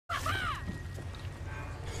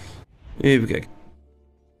Even kijken.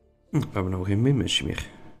 We hebben nog geen minmissie meer.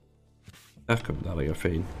 Daar kunnen we dadelijk even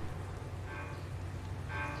heen.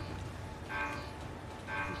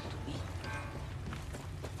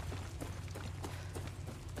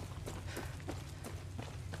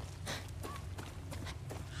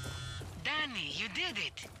 Danny, you did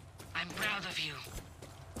it. I'm proud of you.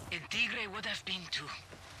 El Tigre would have been too.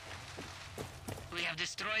 We have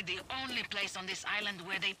destroyed the only place on this island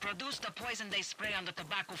where they produce the poison they spray on the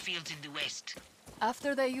tobacco fields in the west.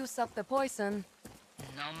 After they use up the poison...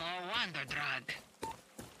 No more wonder drug.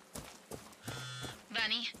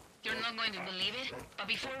 Danny, you're not going to believe it, but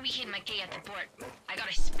before we hit McKay at the port, I got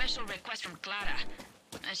a special request from Clara.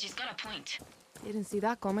 And she's got a point. Didn't see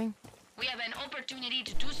that coming. We have an opportunity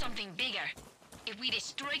to do something bigger. If we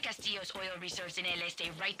destroy Castillo's oil reserves in El Este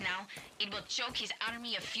right now, it will choke his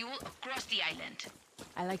army of fuel across the island.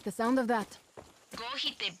 I like the sound of that. Go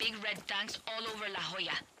hit the big red tanks all over La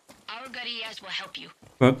Jolla. Our guerrillas will help you.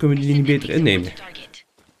 Waarom kunnen we die niet beter innemen?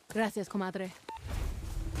 Gracias, comadre.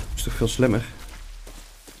 Dat is toch veel slimmer?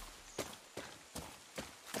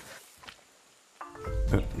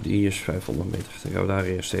 Ja, die is 500 meter. Dan gaan we daar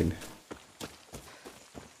eerst heen.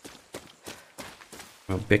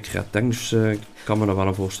 Maar Big Red Tanks kan me er wel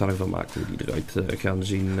een voorstelling van maken hoe die eruit gaan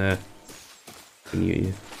zien.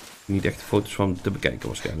 Niet echt foto's van te bekijken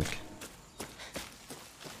waarschijnlijk.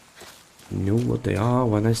 Know what they are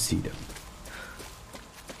when I see them.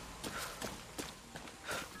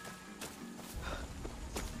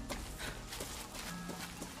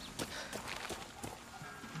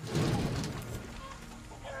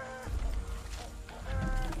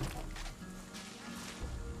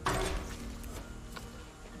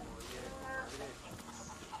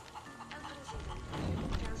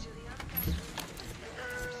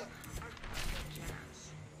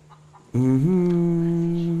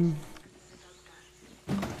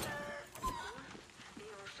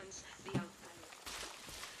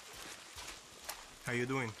 How you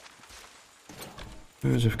doing?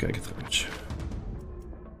 Eens even kijken trouwens.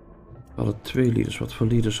 We hadden 2 leaders. Wat voor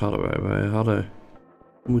leaders hadden wij? Wij hadden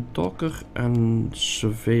Talker en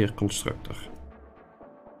Surveyor Constructor.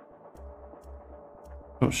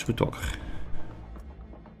 Oh, Talker.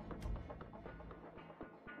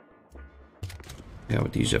 Ja, we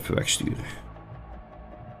die eens even wegsturen.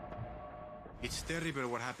 It's terrible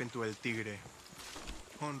what happened to El Tigre.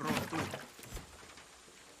 On road too.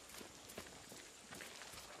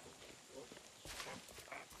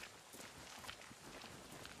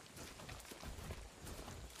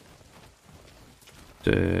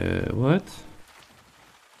 What?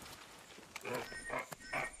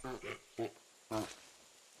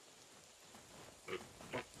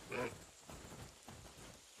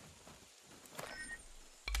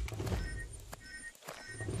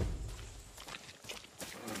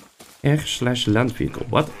 R/land vehicle.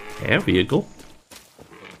 What? Air vehicle?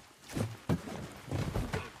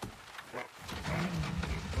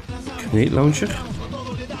 Grenade launcher?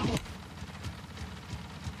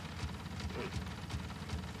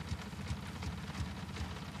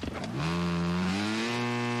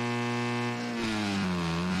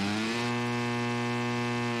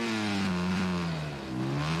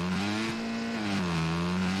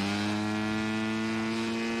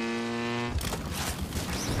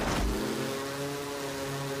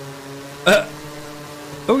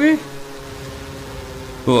 Oké.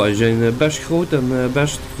 Oh, die zijn best groot en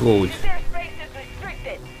best groot.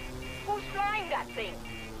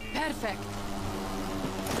 Perfect.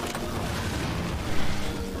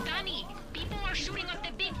 Danny, people are shooting up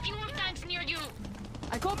the big fuel tanks near you.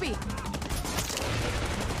 I copy.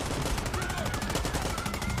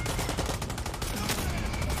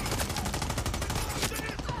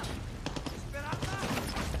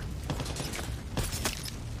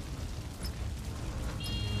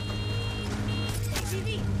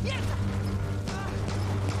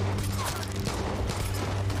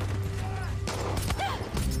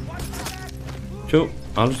 Zo,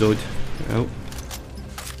 alles dood. Oh.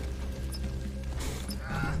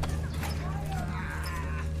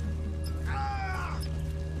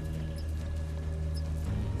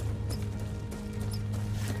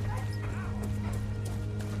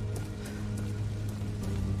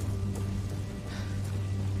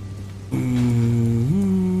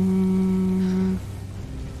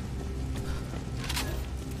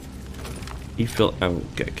 Die veel. Oh,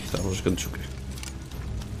 kijk, daar was ik aan het zoeken.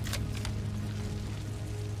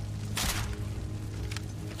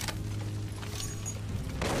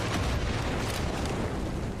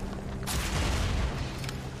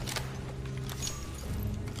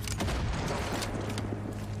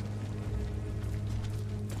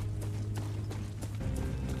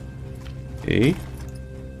 Oké.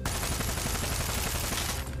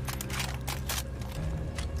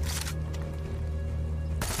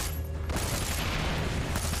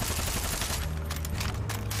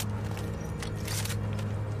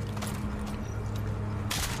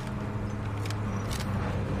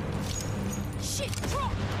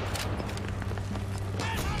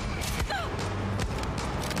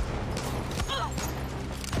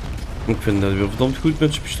 Ik vind dat hij wel verdomd goed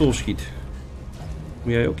met zijn pistool schiet.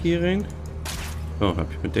 Moet jij ook hierheen? Oh,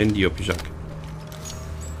 heb je meteen die op je zak.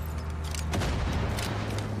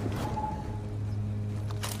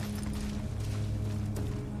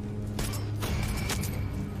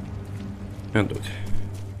 En dood.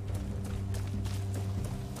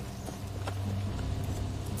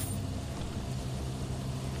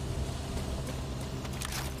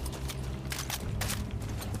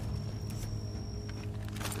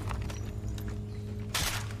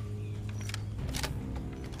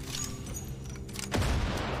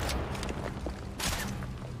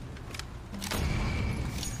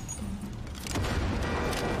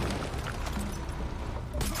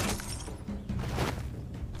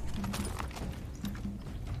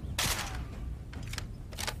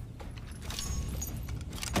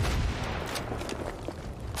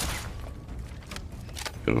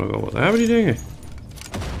 Kunnen we nog wel wat hebben die dingen?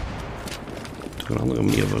 Er een andere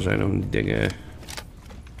manier voor zijn om die dingen.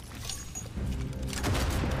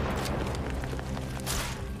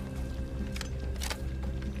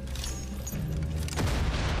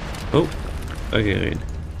 Oh, daar ging er een.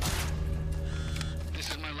 This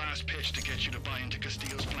is my last pitch to get you to buy into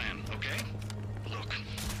Castillo's plan, okay? Look,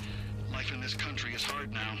 life in this country is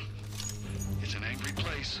hard now. It's an angry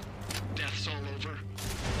place. Death's all over.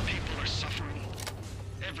 People are suffering.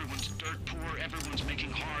 Everyone's dirt poor. Everyone's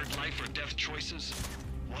making hard life or death choices.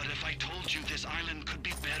 What if I told you this island could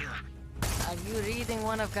be better? Are you reading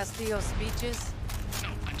one of Castillo's speeches? No,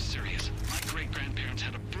 I'm serious. My great-grandparents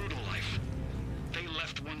had a brutal life. They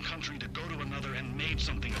left one country to go to another and made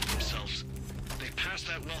something of themselves. They passed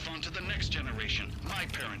that wealth on to the next generation. My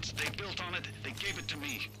parents, they built on it, they gave it to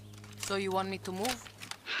me. So you want me to move?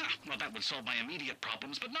 Ha, well, that would solve my immediate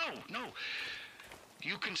problems, but no.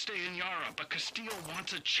 You can stay in Yara, but Castillo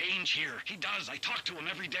wants a change here. He does. I talk to him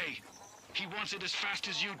every day. He wants it as fast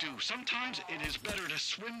as you do. Sometimes it is better to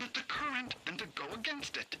swim with the current than to go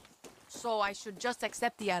against it. So I should just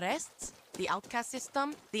accept the arrests? The outcast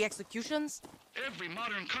system? The executions? Every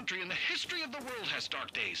modern country in the history of the world has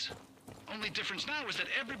dark days. Only difference now is that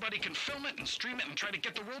everybody can film it and stream it and try to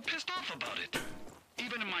get the world pissed off about it.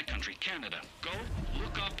 Even in my country, Canada, go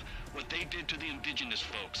look up what they did to the indigenous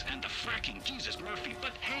folks and the fracking, Jesus Murphy.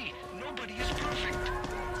 But hey, nobody is perfect.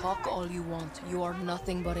 Talk all you want. You are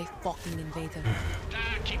nothing but a fucking invader.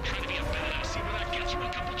 Keep trying to be a badass. See where that gets you a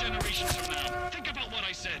couple generations from now. Think about what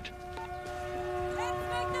I said.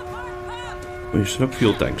 Moet je snap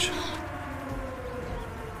fuel tanks.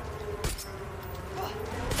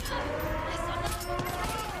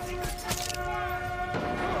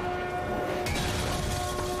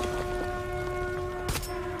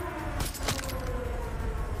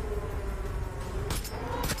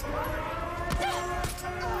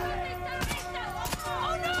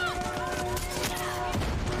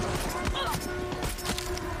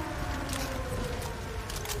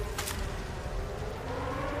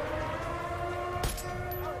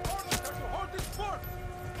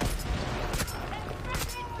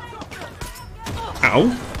 Auw,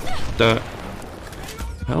 de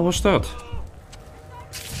hel was dat?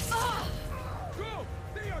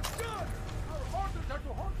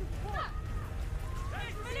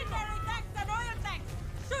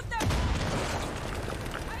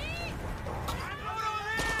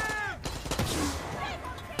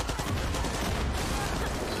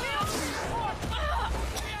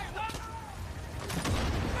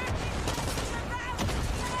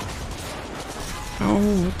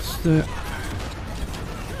 Oh, wat is de...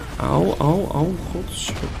 Au,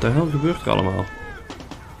 gods. Wat de hel gebeurt er allemaal?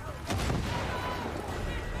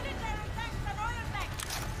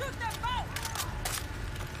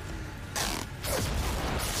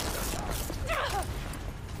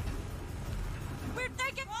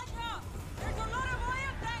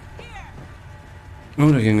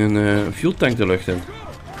 Oh, daar ging een fuel tank de lucht in.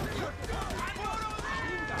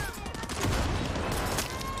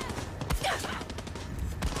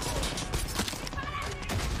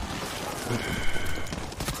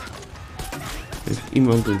 Heeft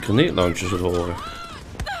iemand een grenade launcher zullen horen?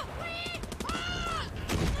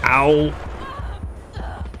 Auw!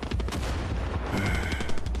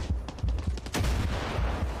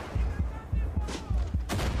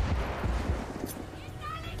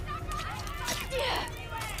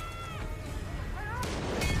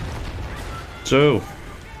 Zo.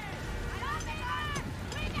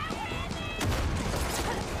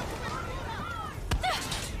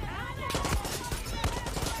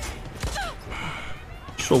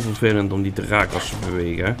 Zo vervelend om die te raken als ze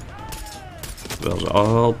bewegen. Hè? Terwijl ze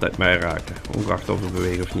altijd mij raken. Ongeacht of ze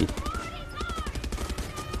bewegen of niet.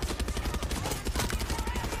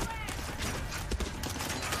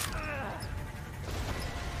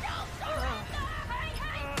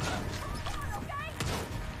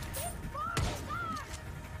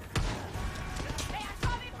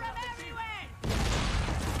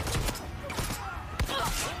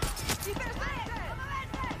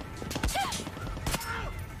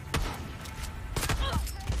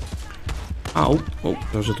 Auw. Oh,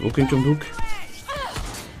 daar zit er ook eentje om de hoek.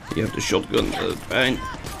 Je hebt de shotgun. Pijn.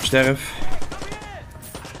 Sterf.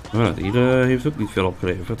 Nou, die heeft ook niet veel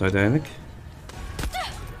opgeleverd uiteindelijk.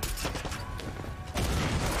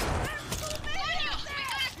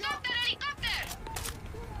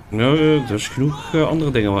 Nou, er is genoeg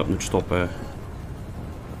andere dingen waar ik moet stoppen.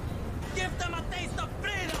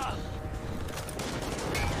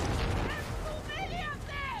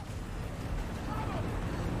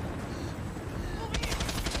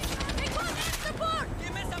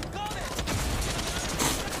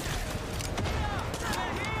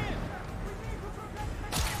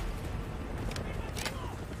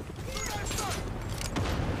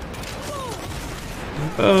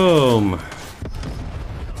 Boom.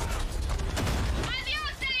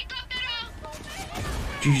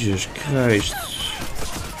 Jesus Christ.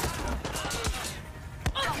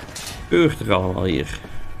 Gebeurt er allemaal hier?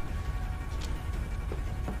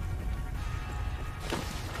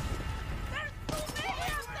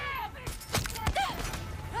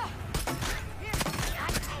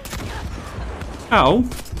 Auw.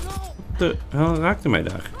 De hel raakte mij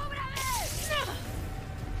daar.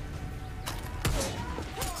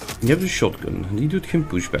 Je hebt een shotgun. Die doet geen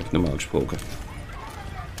pushback normaal gesproken.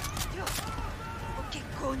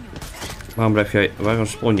 Waarom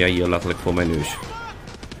spawn jij hier letterlijk voor mijn neus?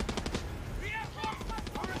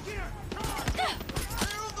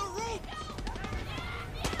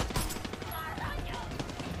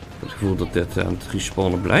 Het gevoel dat dit aan het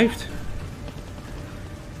respawnen blijft.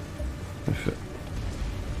 Even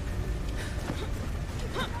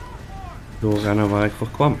doorgaan naar waar ik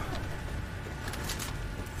voor kwam.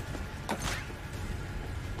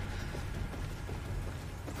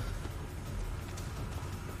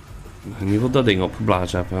 In ieder geval dat ding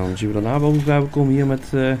opgeblazen hebben. Dan zien we daarna boven blijven komen hier met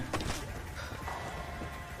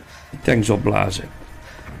die tanks opblazen.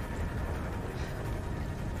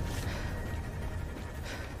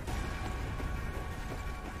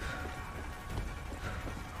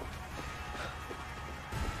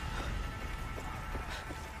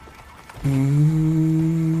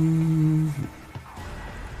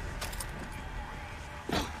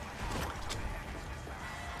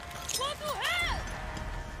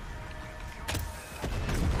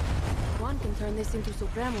 Turn this into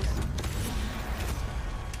Supremos.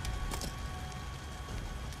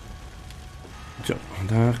 Zo,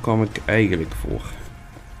 daar kwam ik eigenlijk voor.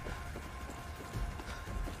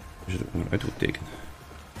 Er zit ook een uitroepteken.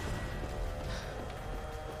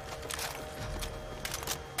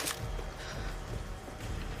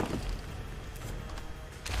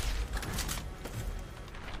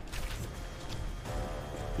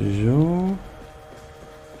 Zo.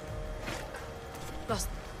 Lost.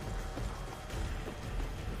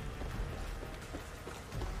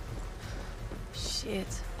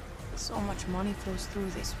 Shit. So much money flows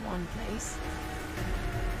through this one place.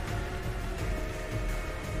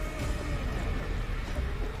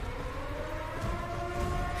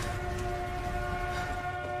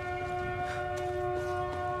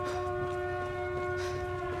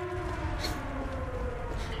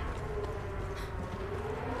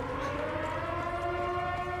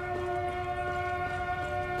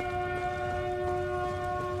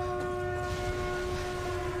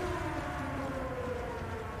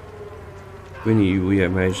 Ik weet niet hoe jij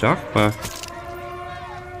mij zag, maar...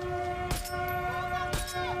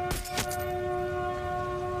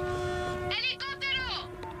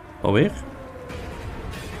 Alweer?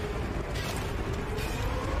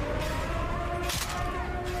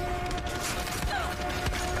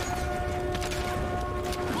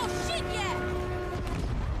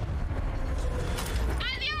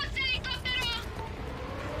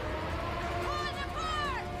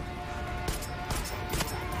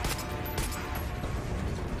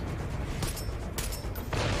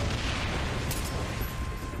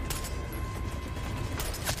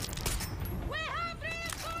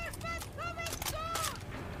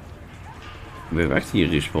 Weer weg hier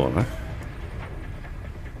respawnen.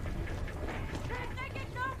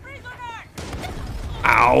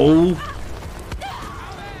 Auw.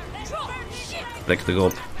 Plek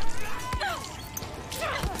erop.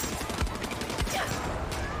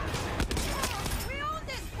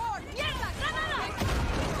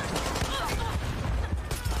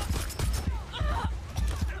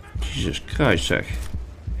 Jezus Christus zeg.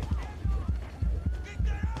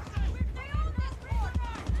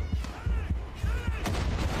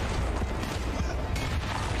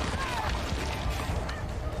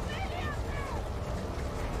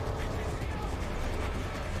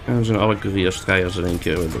 En dan zijn alle courierstrijders in één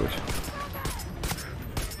keer weer dood.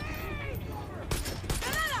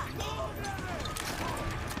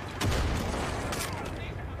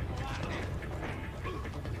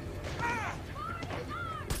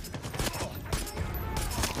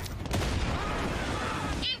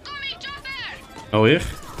 Oh hier?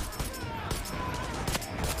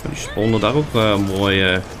 Die sponden daar ook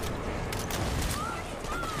mooi.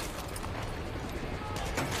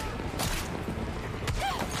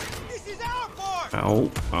 Auw,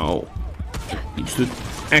 auw. Iets doet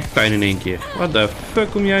echt pijn in één keer. Wat de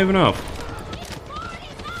fuck kom jij vanaf?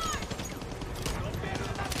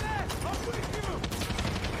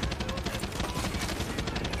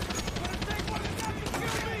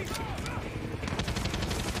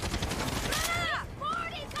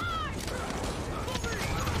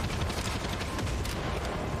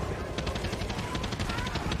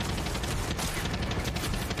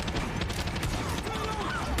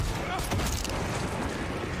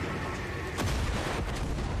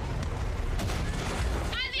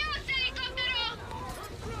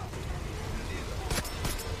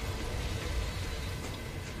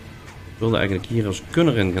 Ik wilde eigenlijk hier als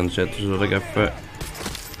kunner in gaan zetten, zodat ik even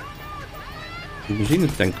de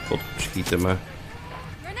benzinetank kapot kan schieten, maar...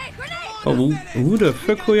 Oh, hoe de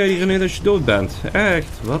fuck gooi jij die grenade als je dood bent?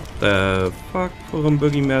 Echt, wat de fuck voor een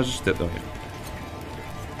buggy mess is dit nou weer?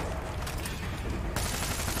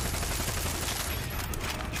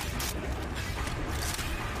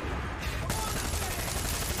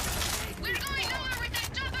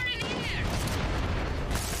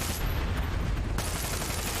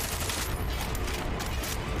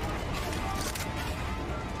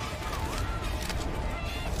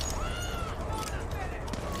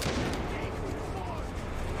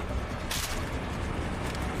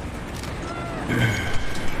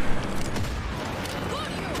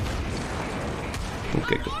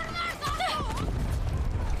 Kijk.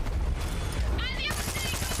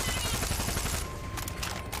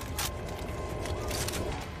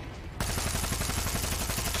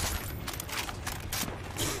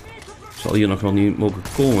 Zal hier nog wel niet mogen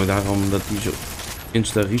komen, daarom dat die zo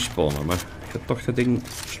insta respawnen, maar ik ga toch dat ding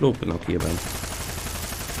slopen als ik hier ben.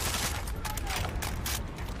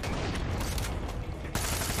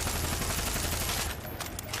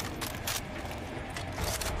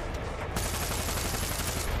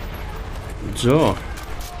 Zo.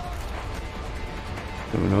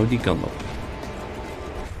 Gaan we nou die kant op.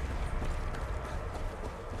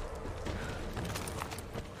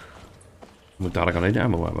 Ik moet dadelijk alleen de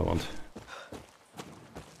ammo hebben, want...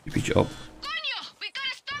 Die pietje op.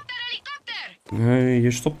 Nee,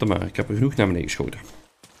 je stopt er maar. Ik heb er genoeg naar beneden geschoten.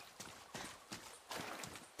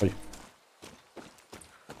 Hoi.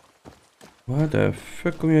 Waar de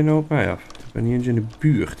fuck kom je nou op mij af? Ik ben niet eens in de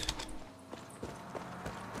buurt.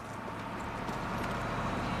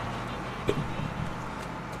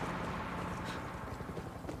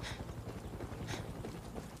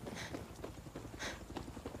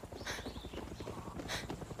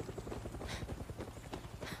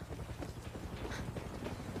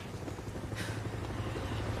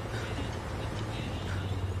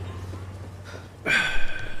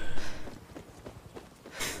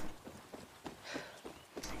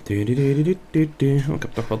 Ik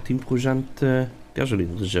heb toch wel 10%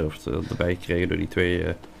 gasoline reserve erbij gekregen door die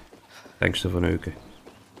twee tanks te verneuken.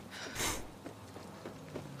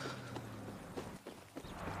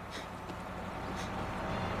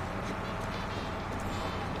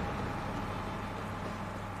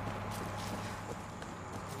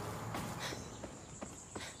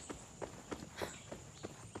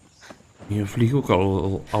 Hier vliegen ook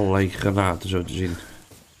al allerlei granaten zo te zien.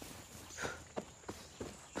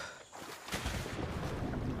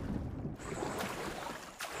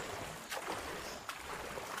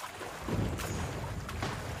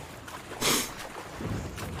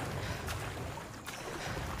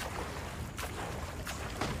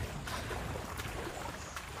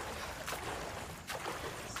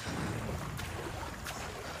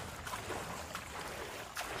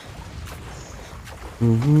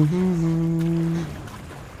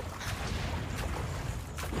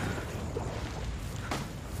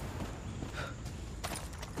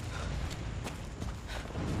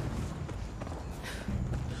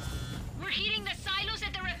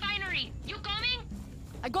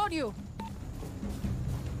 got you.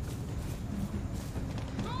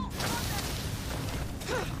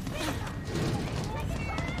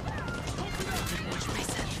 Watch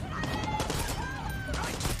myself.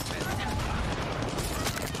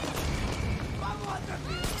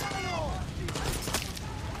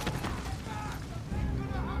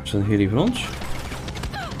 Is dat een heli van ons?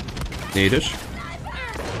 Nee dus.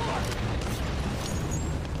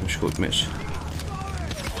 Een schoot mis.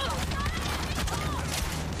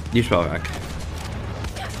 Die is wel raak.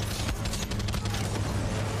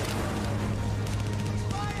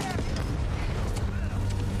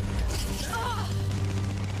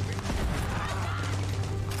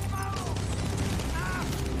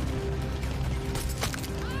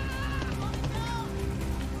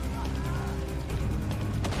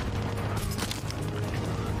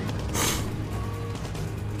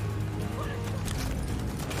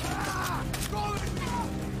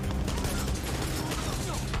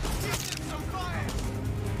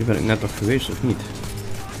 Hier ben ik net nog geweest, of niet?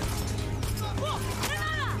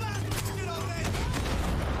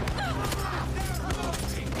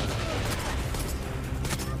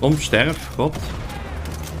 Omsterf, god.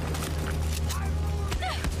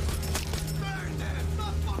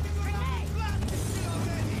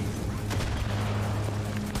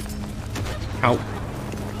 Auw.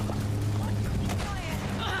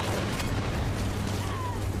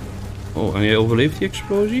 Oh, en jij overleeft die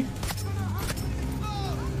explosie?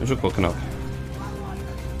 Dat is ook wel knap.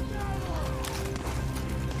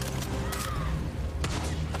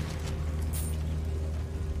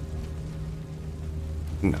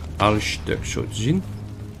 Nou, alles stuk zo te zien.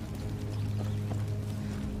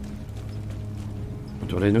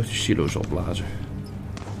 Moeten we alleen nog die silo's opblazen.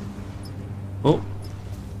 Oh.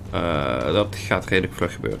 Dat gaat redelijk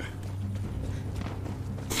vlug gebeuren.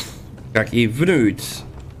 Ga ik even uit.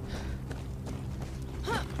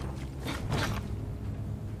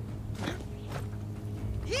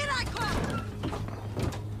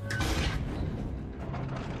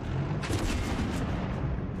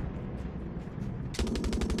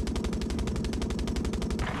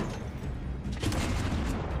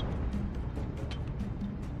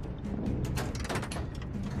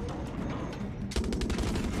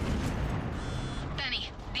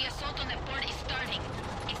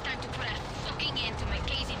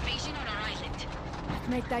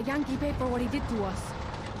 Make that Yankee pay for what he did to us.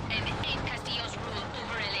 And end Castillo's rule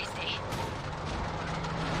over El Este.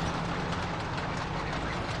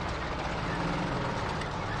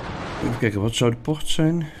 Even kijken, wat zou de port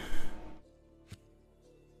zijn?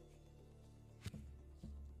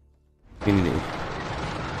 Geen idee.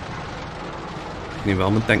 Ik neem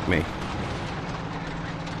wel mijn tank mee.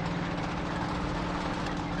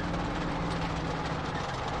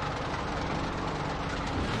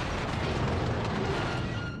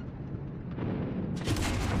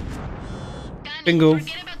 Bingo.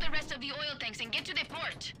 Forget about the rest of the oil tanks and get to the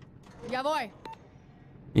port. Ya voy.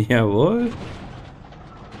 Ja hoor.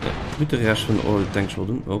 Ja, ik moet de rest van de olie tanks wel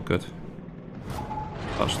doen. Oh kut.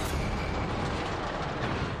 Vast.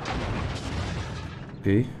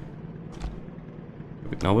 Oké.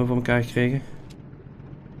 Heb ik nou weer voor elkaar gekregen?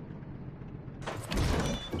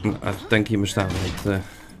 Nou, laat de tank hier maar staan. Want,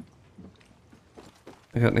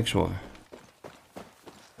 dat gaat niks worden.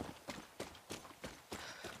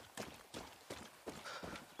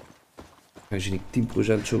 Aangezien ik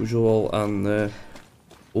 10% sowieso al aan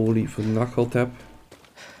olie vernacheld heb.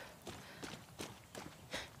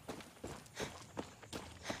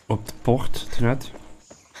 Op de port net.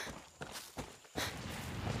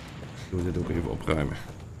 Ik moet dit ook even opruimen.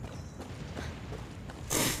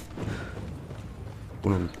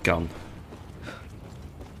 Gewoon omdat het kan.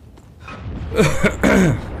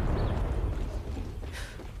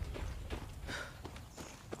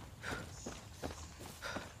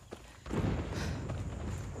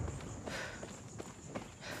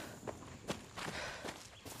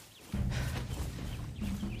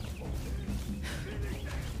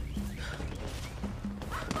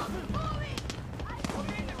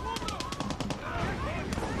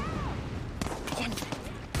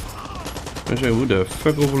 Hoe de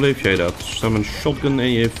fuck overleef jij dat? Sta met een shotgun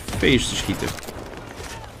in je face te schieten.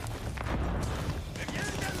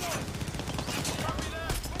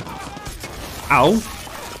 Auw.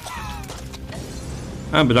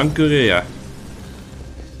 Ah, bedankt Korea.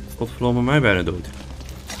 Godverdomme mij bijna dood.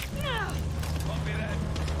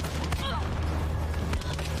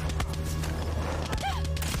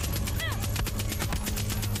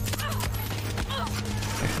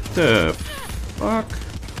 Echt fuck.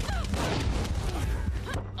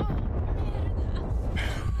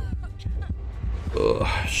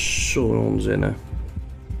 Zo'n onzin, hè.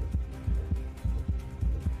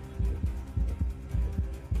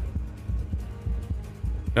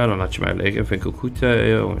 Ja, dan laat je mij liggen. Vind ik ook goed,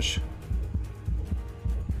 jongens.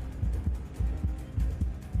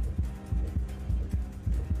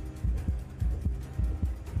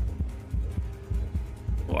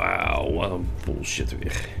 Wauw, wat een bullshit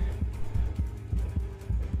weer.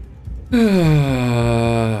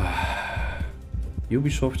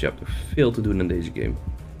 Ubisoft, je hebt nog veel te doen in deze game.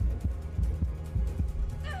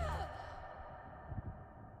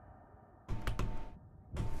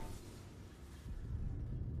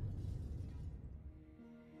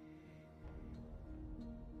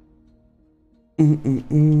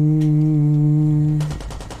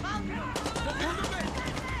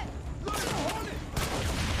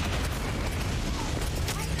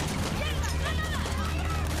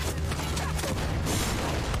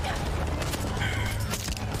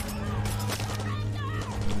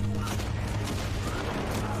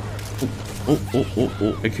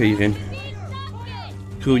 Oh, ik ga hierin.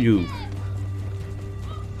 Screw you.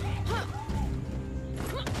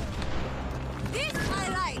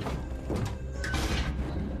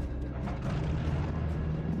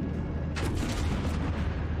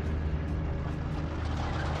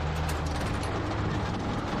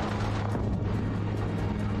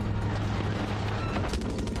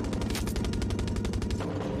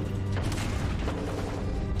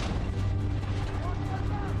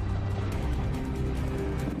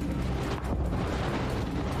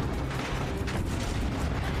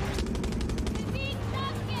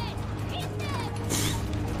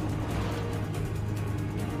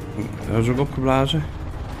 Dat is ook opgeblazen.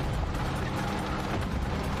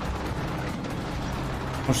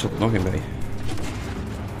 Er staat er nog een bij. Dan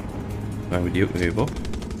hebben we die ook nog even op.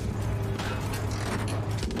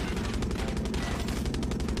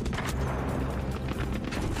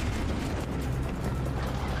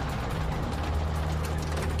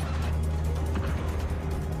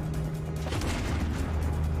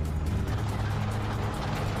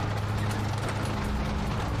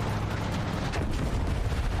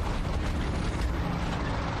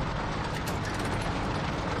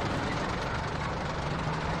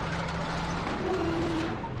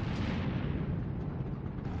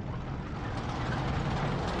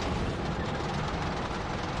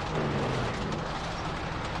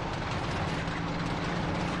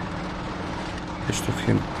 Is toch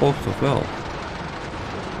geen poort of wel?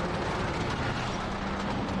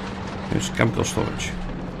 Dit is chemical storage.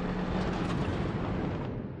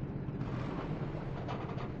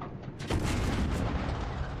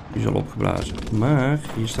 Die is al opgeblazen. Maar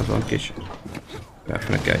hier staat wel een kistje. Ja,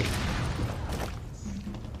 even naar kijken.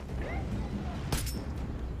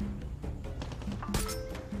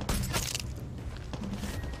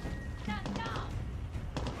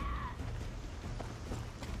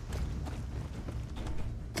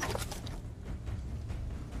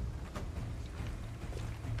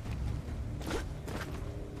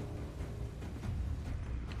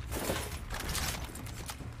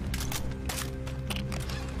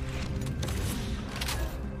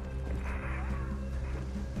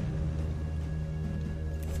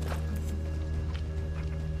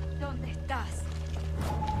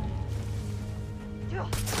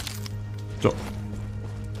 Zo.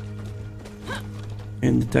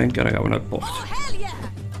 In de tank en dan gaan we naar het port.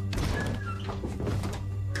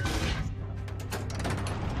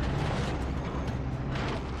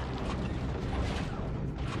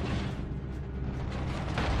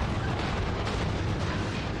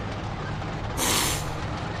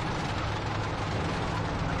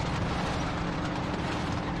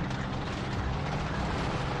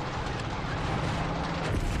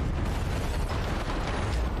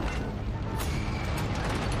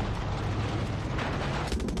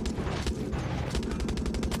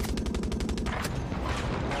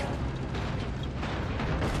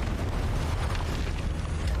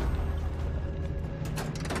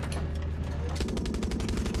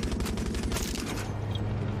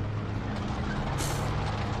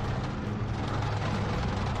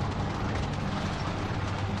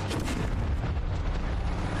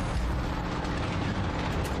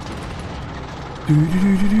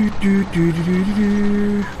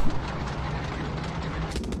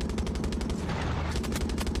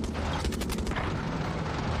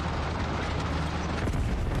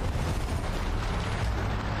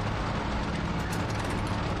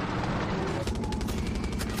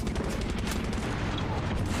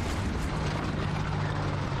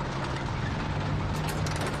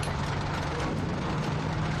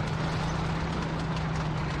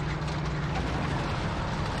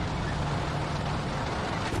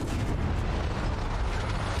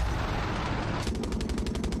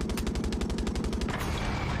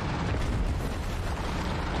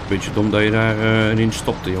 Beetje dom dat je daar in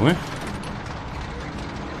stopte, jongen.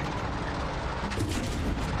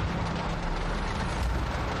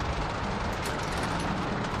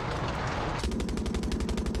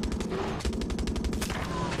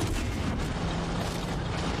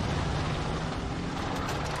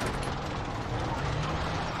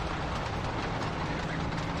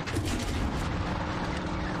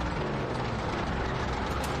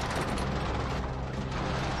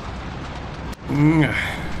 Ja.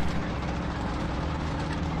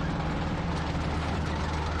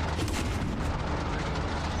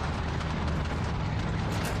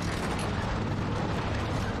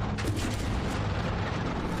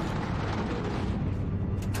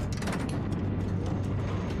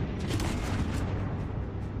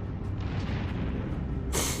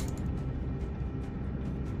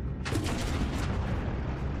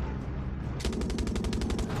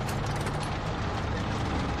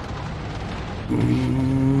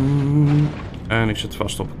 En ik zit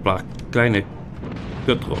vast op een paar kleine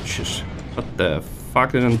kutrotjes. What the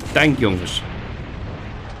fuck, is een tank, jongens.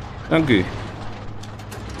 Dank u. Ik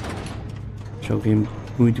zou geen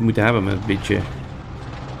moeite moeten hebben met een beetje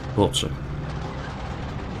rotsen.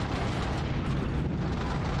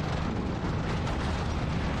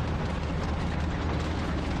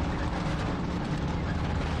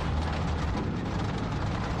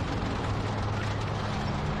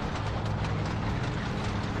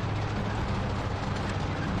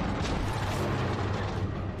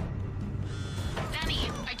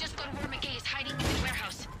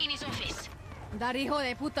 That hijo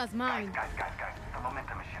de puta's mine. Guys, the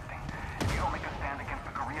momentum is shifting. If you don't make a stand against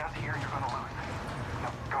the guerrillas here, you're gonna lose.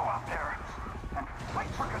 Now go out there and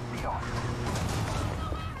fight for Castillo.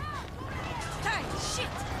 Hey,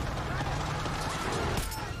 shit!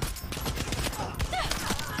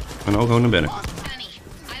 En ook gewoon naar binnen. Danny,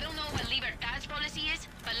 I don't know what Libertad's policy is,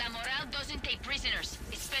 but La Moral doesn't take prisoners,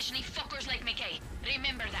 especially fuckers like McKay.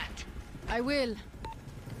 Remember that. I will.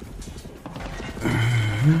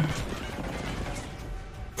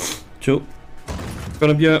 Zo. Kan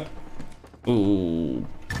op je. Oeh.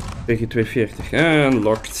 Tegen 240. En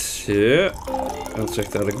locked. Ja. En dat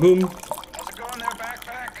zegt eigenlijk boom. How's it going there,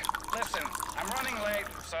 backpack? Listen, I'm running late,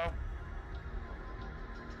 so...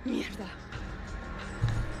 Mierda.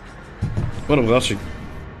 Wat een verrassing.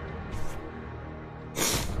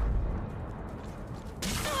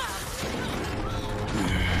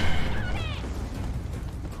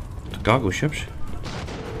 De cargo ships.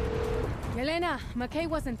 Yelena, McKay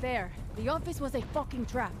wasn't there. The office was a fucking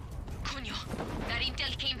trap. Coño, that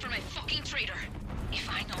intel came from a fucking traitor. If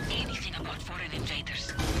I know anything about foreign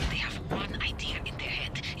invaders, they have one idea in their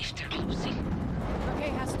head if they're losing.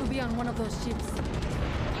 McKay has to be on one of those ships.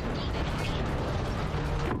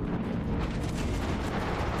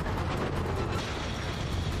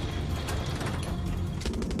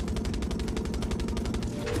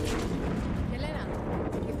 Yelena,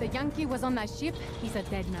 if the Yankee was on that ship, he's a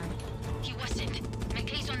dead man. He wasn't.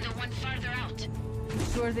 McKay's on the one farther out.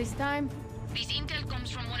 Sure this time? This intel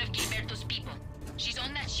comes from one of Gilberto's people. She's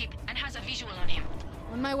on that ship and has a visual on him.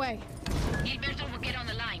 On my way. Gilberto will get on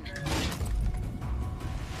the line.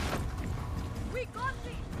 We got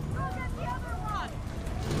this! Go get the other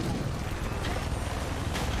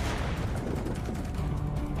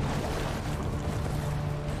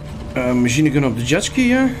one! Machinegun op de jetski,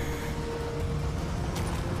 ja.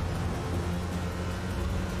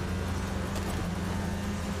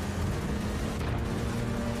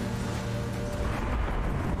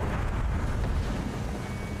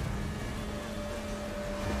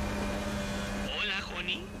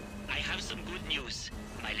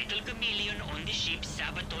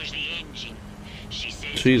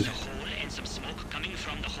 There's a hole and some smoke coming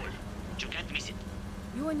from the hole. You can't miss it.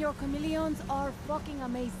 You and your chameleons are fucking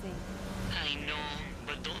amazing. I know,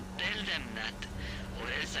 but don't tell them that, or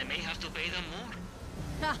else I may have to pay them more.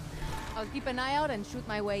 Ha! I'll keep an eye out and shoot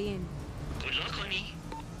my way in. Good luck, honey.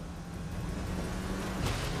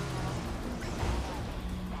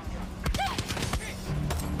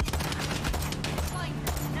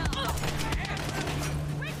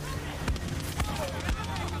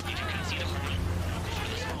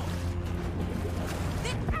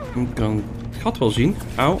 Ik kan het gat wel zien.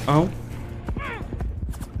 Auw, auw.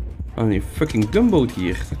 Oh, die fucking gunboat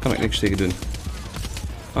hier. Daar kan ik niks tegen doen.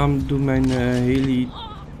 Waarom doen mijn heli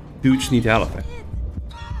dudes niet helpen?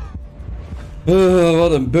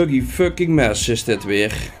 Wat een buggy fucking mess is dit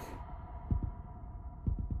weer.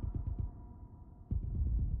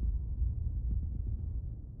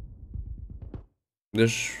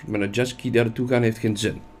 Dus met een jetski daar naartoe gaan heeft geen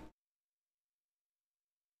zin.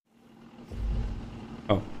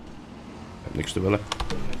 Oh. Ik heb niks te willen.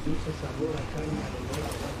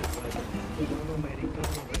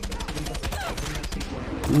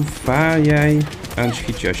 Hoe vaar jij aan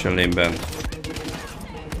schiet je als je alleen bent?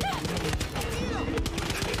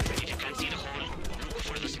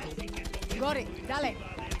 Got it. Dale.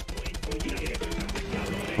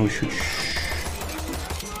 Oh shoot.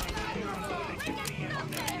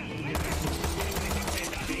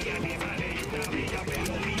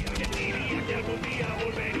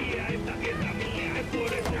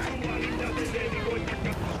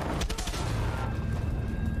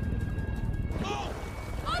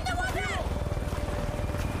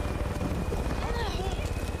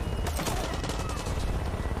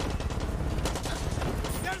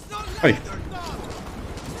 Hoi.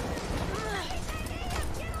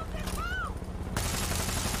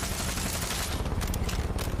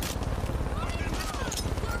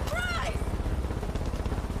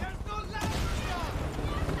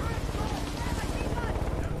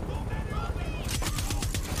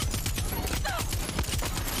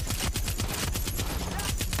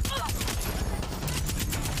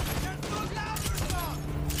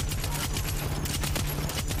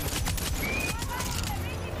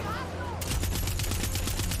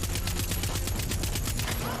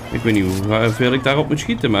 Ik weet niet hoeveel ik daarop moet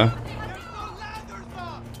schieten, maar...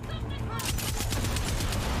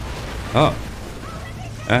 Oh.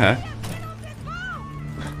 Aha.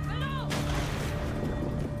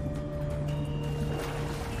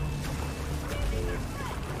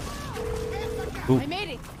 I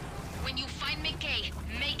made it. When you find Mickey,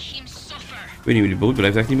 make him suffer. Ik weet niet hoe die boot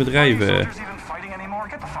blijft echt niet meer drijven. Soldiers even fighting anymore?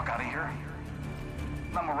 Get the fuck out of here.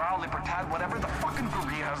 La Morale, Libertad, whatever. The fucking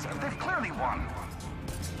guerrillas. They've clearly won.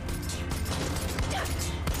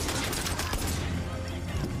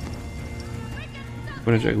 Ik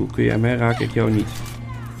wou net zeggen, hoe kun jij mij raken, ik jou niet.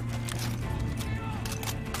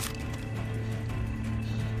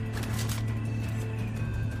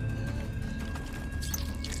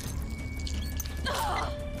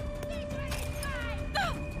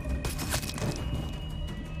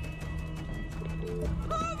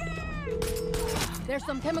 There's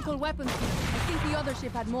some chemical weapons here. I think the other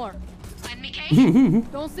ship had more. And Mickey?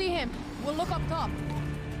 Don't see him. We'll look up top.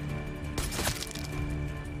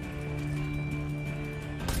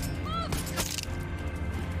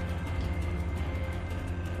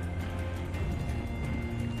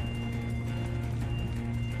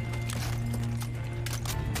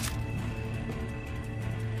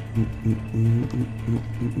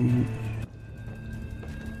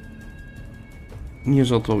 Hier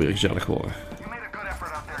zal het wel weer gezellig worden. You made a good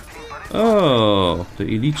effort out there, team, but it's Oh, de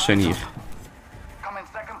elites zijn hier. come in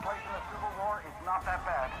second place in the Civil War is not that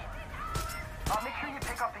bad. Make sure you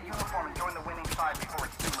take off the uniform and join the winning side before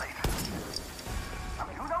it's too late. I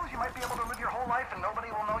mean, who knows? You might be able to live your whole life and nobody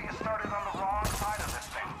will know you started on the wrong side of this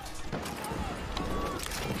thing.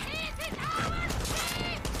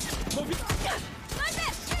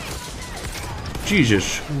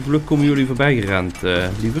 Jezus, hoe vlug komen jullie voorbij gerend,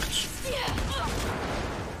 lieverds?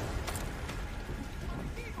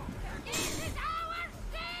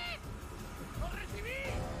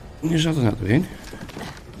 Je zat er net doorheen.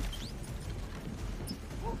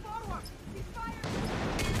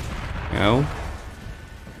 Nou.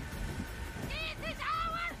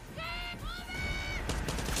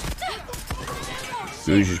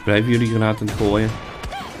 Jezus, blijven jullie granaten gooien?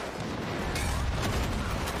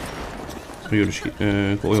 Jullie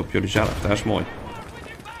gooien op jullie zelf, dat is mooi.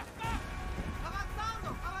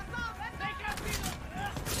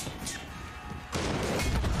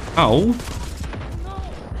 Auw.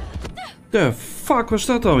 De fuck was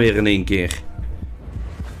dat dan weer in één keer?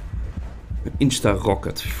 Een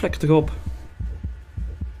insta-rocket, vlek toch op.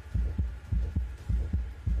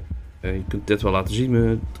 Je kunt dit wel laten zien, maar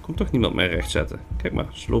er komt toch niemand meer recht zetten. Kijk maar,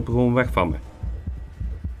 ze lopen gewoon weg van me.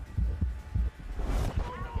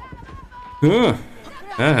 Huh.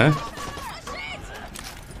 Aha.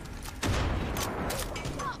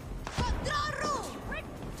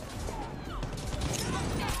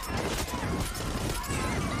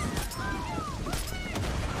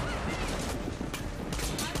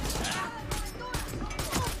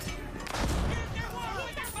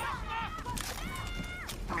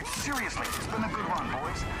 I mean, seriously, it's been a good run,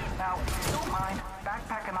 boys. Now, if you don't mind,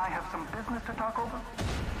 Backpack and I have some business to talk over.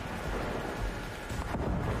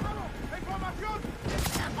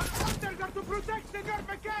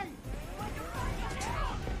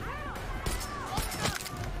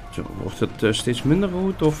 Zo, wordt het steeds minder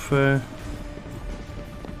rood of...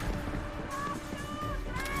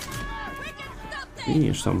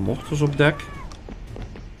 Hier staan morters op dek.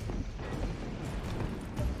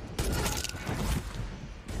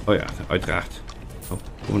 Oh ja, uiteraard. Oh.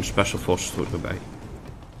 Gewoon special forces er erbij.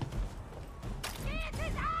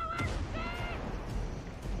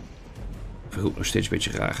 Vind ik ook nog steeds een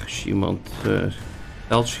beetje raar. Als je iemand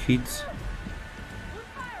held schiet.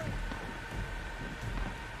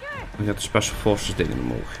 Dan gaat de special forces dingen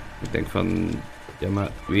omhoog. Ik denk van, ja,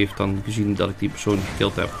 maar wie heeft dan gezien dat ik die persoon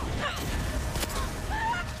gekild heb?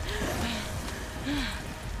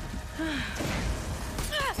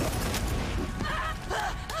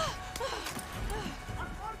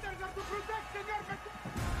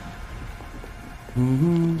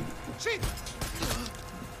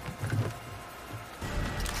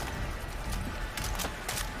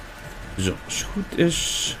 Zo, als het goed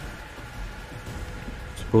is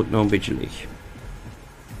de boot nou een beetje leeg.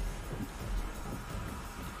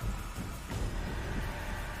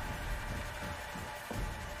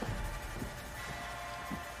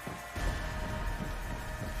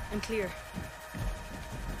 I'm clear.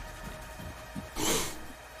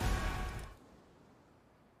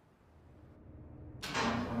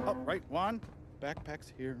 Oh, right, Juan.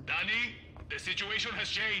 Backpack's here. Danny, the situation has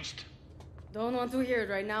changed. Don't want to hear it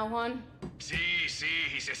right now, Juan. See,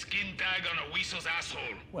 he's a skin tag on a weasel's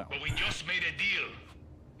asshole. Well. But we just made a deal.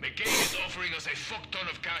 McCain is offering us a fuck ton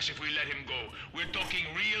of cash if we let him go. We're talking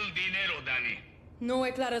real dinero, Danny. No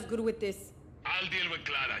way Clara's good with this. I'll deal with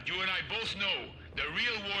Clara. You and I both know the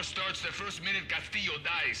real war starts the first minute Castillo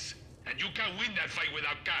dies. And you can't win that fight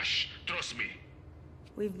without cash. Trust me.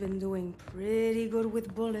 We've been doing pretty good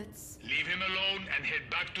with bullets. Leave him alone and head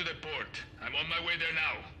back to the port. I'm on my way there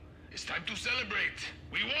now. It's time to celebrate.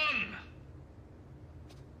 We won!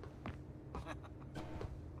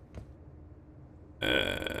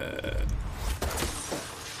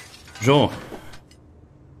 Zo.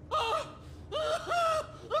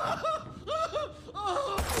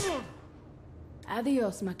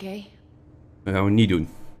 Adios, McKay. Dat gaan we niet doen.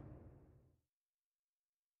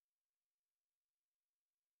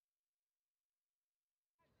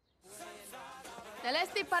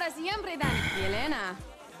 Celeste para siempre, Dan. Yelena.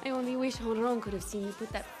 I only wish Honron could have seen you put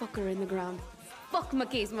that fucker in the ground. Fuck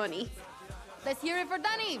McKay's money. Let's hear it for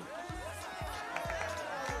Danny.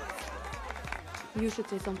 You should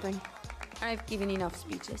say something. I've given enough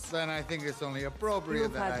speeches. Then I think it's only appropriate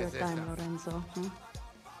You've that had I your say time, something. Lorenzo. Huh?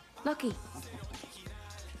 Lucky.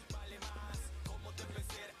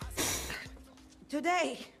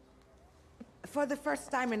 Today, for the first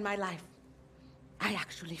time in my life, I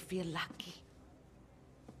actually feel lucky.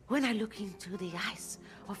 When I look into the eyes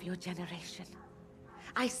of your generation,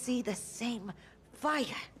 I see the same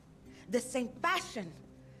fire, the same passion,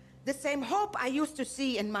 the same hope I used to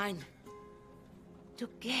see in mine.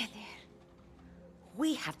 Together,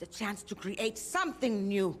 we have the chance to create something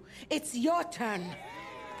new. It's your turn.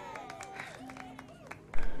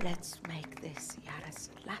 Let's make this Yara's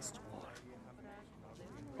last war.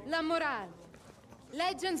 La Moral.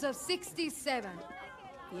 Legends of 67.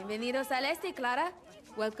 Bienvenidos al este, Clara.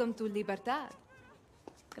 Welcome to Libertad.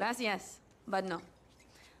 Gracias, but no.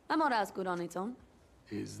 La Moral's good on its own.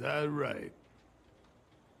 Is that right?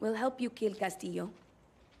 We'll help you kill Castillo,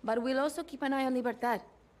 but we'll also keep an eye on Libertad.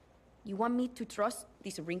 You want me to trust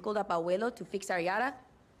this wrinkled up abuelo to fix our Yara?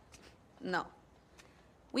 No.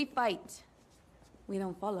 We fight. We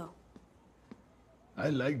don't follow. I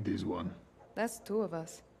like this one. That's two of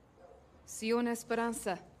us. Si una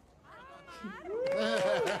esperanza.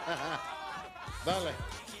 Dale.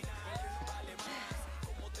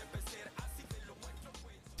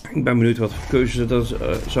 Ik ben benieuwd wat voor keuzes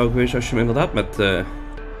er zou geweest als je hem inderdaad met...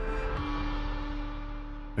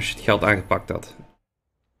 als je het geld aangepakt had.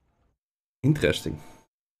 Interesting.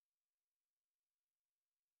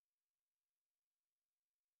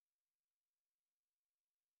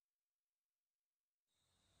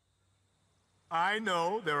 I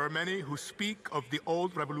know there are many who speak of the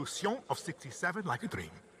old Revolution of 67 like a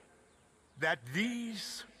dream. That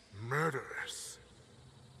these murderers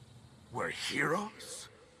were heroes.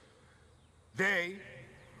 They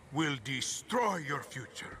will destroy your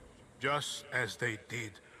future, just as they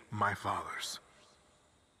did my father's.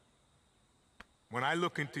 When I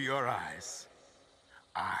look into your eyes,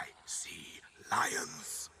 I see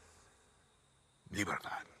lions.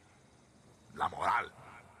 Libertad. La Moral.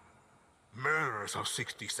 Murderers of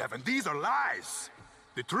 67. These are lies.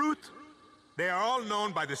 The truth? They are all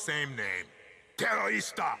known by the same name.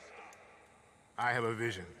 Terrorista. I have a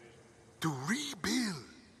vision. To rebuild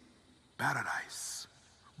paradise.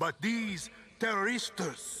 But these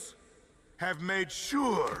terroristas have made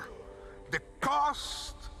sure the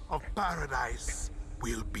cost of paradise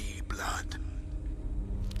will be blood.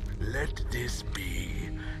 Let this be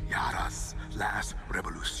Yara's last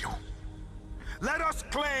revolution. Let us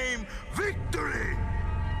claim victory!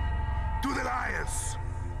 To the lions!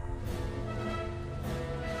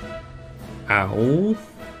 Auw.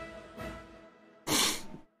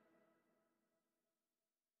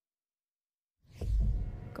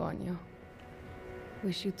 Coño.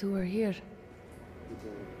 Wish you two were here.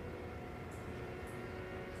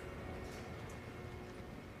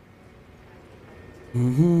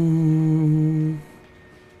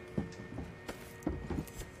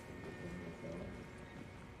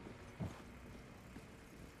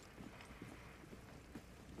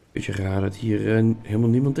 Beetje raar dat hier helemaal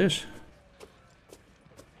niemand is.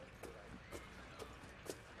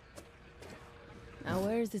 Now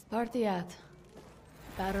where is this party at?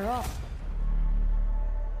 Batter off.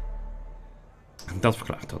 Dat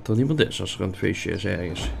verklaart dat er niemand is als er een feestje is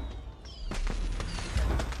ergens.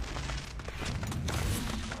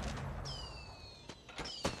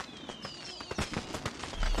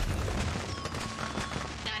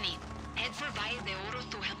 Danny, head for Valle de Oro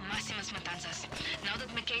to help Máximas Matanzas. Now that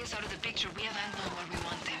McKay is out of the picture, we have Anton where we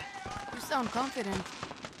want him. You sound confident.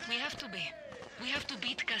 We have to be. We have to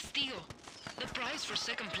beat Castillo. The prize for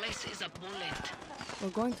second place is a bullet.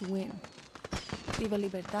 We're going to win. Viva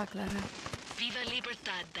Libertad, Clara. Viva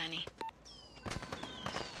Libertad, Danny.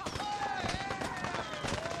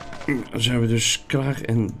 Dan zijn we dus klaar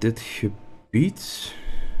in dit gebied.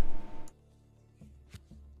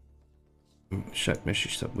 Side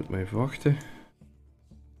missies, dat moet mij even wachten.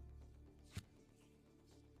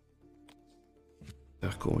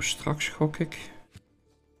 Daar komen we straks, gok ik.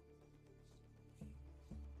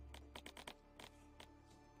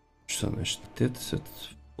 Dus dan is dit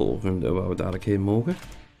het volgende waar we dadelijk heen mogen.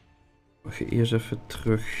 We gaan eerst even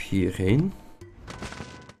terug hierheen.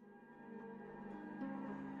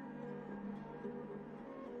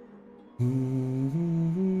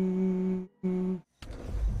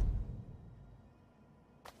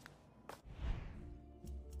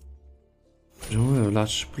 Zo, we hebben de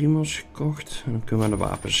laatste primos gekocht en dan kunnen we aan de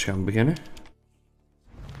wapens gaan beginnen.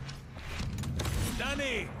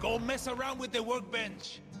 Danny, go mess around with the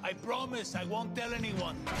workbench. I promise I won't tell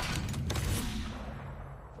anyone.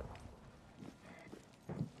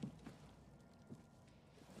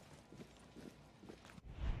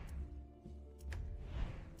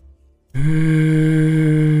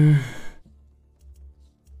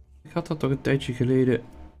 Ik had dat toch een tijdje geleden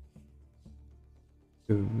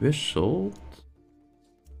gewisseld?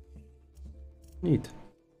 Niet.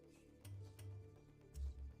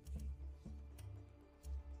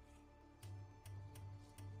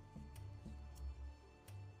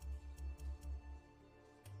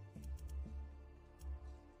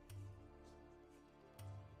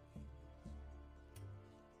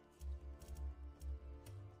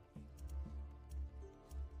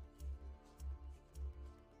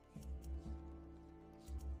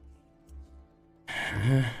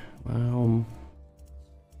 Waarom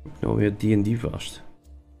heb ik nou weer D&D vast?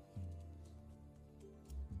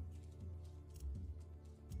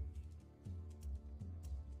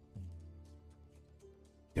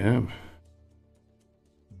 Ja.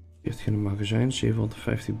 40 in het magazijn,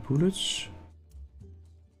 750 bullets.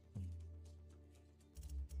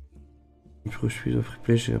 Improve speed of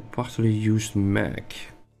replacing a partly used mag.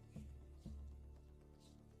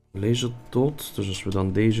 Laser dot, dus als we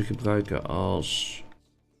dan deze gebruiken als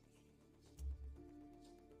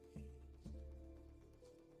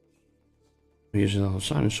hier zit al een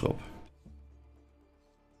silencer op.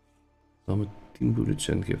 Dan met 10 bullets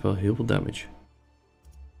en geeft wel heel veel damage.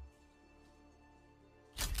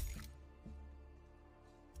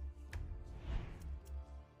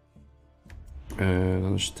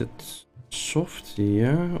 Dan is dit soft,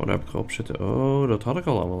 ja. Oh, daar heb ik erop zitten. Oh, dat had ik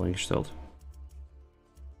al allemaal ingesteld.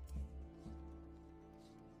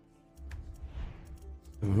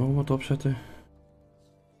 Kunnen we nog wat opzetten?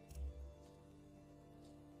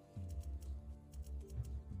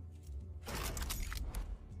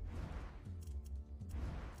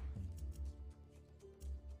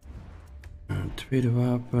 Een tweede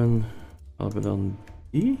wapen. Hadden we dan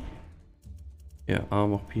die? Ja,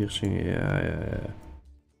 armor piercing. Ja.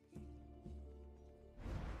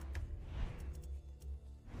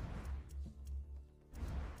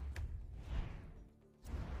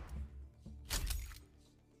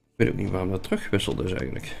 Ik weet ook niet waarom dat teruggewisseld is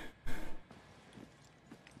eigenlijk.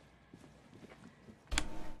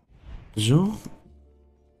 Zo.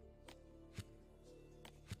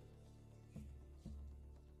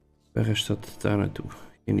 Waar is dat daar naartoe?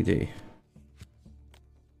 Geen idee.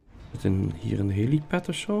 Zit hier een helipad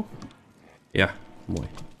of zo? Ja, mooi.